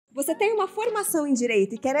Você tem uma formação em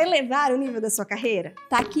Direito e quer elevar o nível da sua carreira?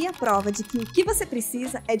 Tá aqui a prova de que o que você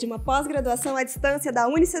precisa é de uma pós-graduação à distância da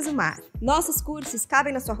UniCesumar. Nossos cursos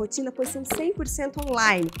cabem na sua rotina, pois são 100%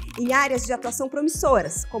 online, em áreas de atuação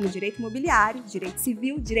promissoras, como Direito Imobiliário, Direito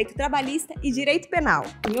Civil, Direito Trabalhista e Direito Penal.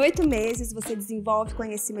 Em 8 meses, você desenvolve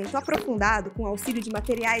conhecimento aprofundado com auxílio de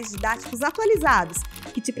materiais didáticos atualizados,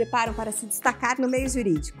 que te preparam para se destacar no meio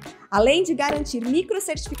jurídico. Além de garantir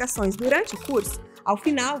microcertificações durante o curso, ao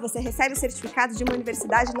final, você recebe o certificado de uma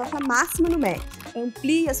universidade nota máxima no MEC.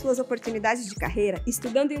 Amplie as suas oportunidades de carreira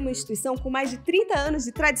estudando em uma instituição com mais de 30 anos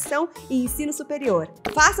de tradição e ensino superior.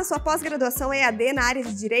 Faça sua pós-graduação EAD na área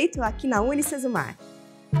de Direito aqui na UniCesumar.